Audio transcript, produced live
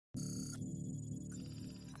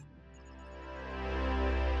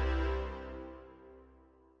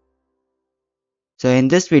So in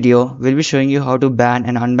this video, we'll be showing you how to ban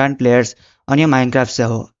and unban players on your Minecraft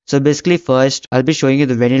server. So basically first, I'll be showing you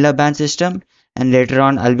the vanilla ban system, and later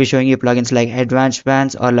on I'll be showing you plugins like advanced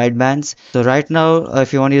bans or light bans. So right now,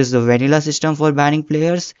 if you want to use the vanilla system for banning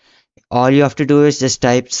players, all you have to do is just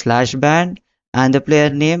type /ban and the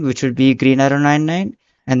player name, which would be green arrow 99,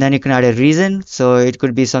 and then you can add a reason. So it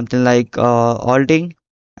could be something like alting,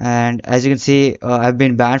 and as you can see, I've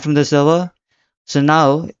been banned from the server. So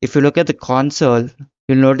now, if you look at the console,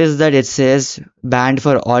 you'll notice that it says banned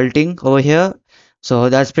for alting over here. So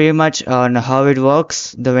that's pretty much on how it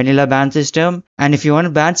works, the vanilla ban system. And if you want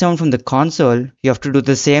to ban someone from the console, you have to do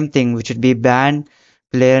the same thing, which would be ban,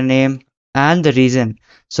 player name, and the reason.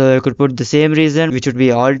 So you could put the same reason, which would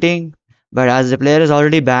be alting, but as the player is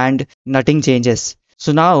already banned, nothing changes.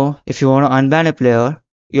 So now, if you want to unban a player,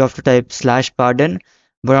 you have to type /pardon,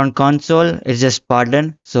 but on console, it's just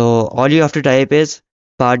pardon. So all you have to type is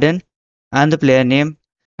pardon and the player name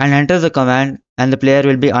and enter the command, and the player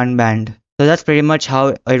will be unbanned. So that's pretty much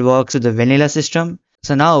how it works with the vanilla system.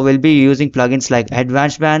 So now we'll be using plugins like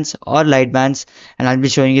advanced bans or light bans, and I'll be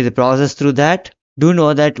showing you the process through that. Do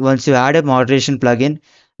know that once you add a moderation plugin,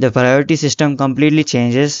 the priority system completely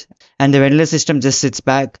changes and the vanilla system just sits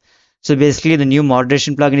back. So basically the new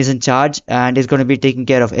moderation plugin is in charge and is going to be taking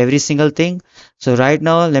care of every single thing. So right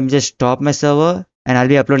now, let me just stop my server and I'll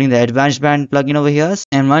be uploading the advanced band plugin over here.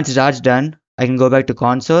 And once that's done, I can go back to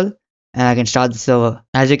console and I can start the server.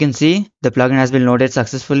 As you can see, the plugin has been loaded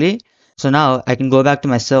successfully. So now I can go back to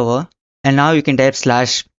my server, and now you can type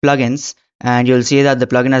 /plugins and you'll see that the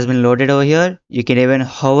plugin has been loaded over here. You can even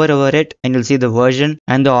hover over it and you'll see the version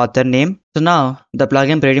and the author name. So now the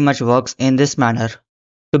plugin pretty much works in this manner.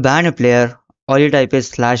 To ban a player, all you type is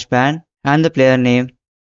 /ban and the player name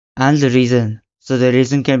and the reason. So the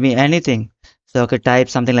reason can be anything. So I could type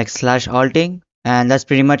something like /alting, and that's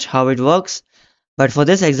pretty much how it works. But for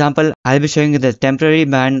this example, I'll be showing you the temporary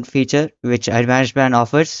ban feature which advanced ban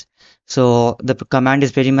offers. So the command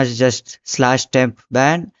is pretty much just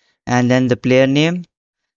 /temp_ban and then the player name,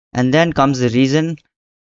 and then comes the reason.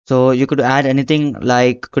 So you could add anything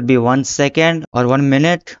like could be 1 second or 1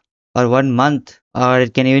 minute or 1 month, or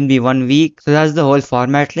it can even be 1 week. So that's the whole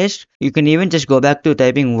format list. You can even just go back to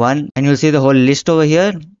typing 1 and you'll see the whole list over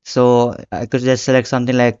here. So I could just select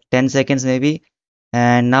something like 10 seconds maybe.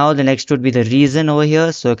 And now the next would be the reason over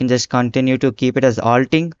here. So I can just continue to keep it as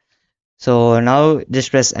alting. So now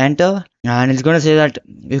just press enter and it's going to say that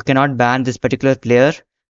you cannot ban this particular player.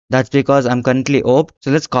 That's because I'm currently op.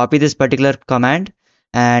 So let's copy this particular command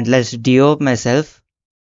and let's deop myself.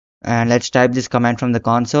 And let's type this command from the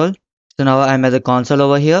console. So now I'm at the console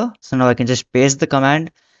over here. So now I can just paste the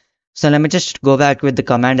command. So let me just go back with the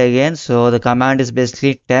command again. So the command is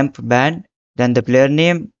basically temp ban, then the player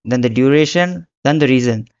name, then the duration, then the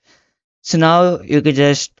reason. So now you can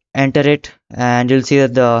just enter it and you'll see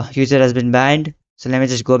that the user has been banned. So let me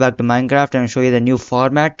just go back to Minecraft and show you the new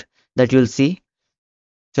format that you'll see.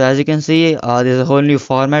 So as you can see, there's a whole new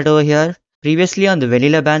format over here. Previously on the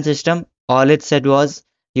vanilla ban system, all it said was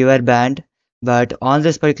you were banned, but on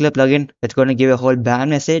this particular plugin, it's going to give a whole ban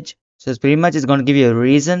message. So it's pretty much it's going to give you a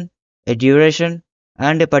reason, a duration,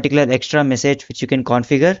 and a particular extra message which you can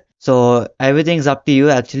configure. So everything's up to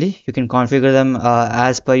you actually. You can configure them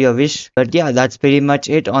as per your wish. But yeah, that's pretty much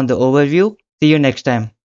it on the overview. See you next time.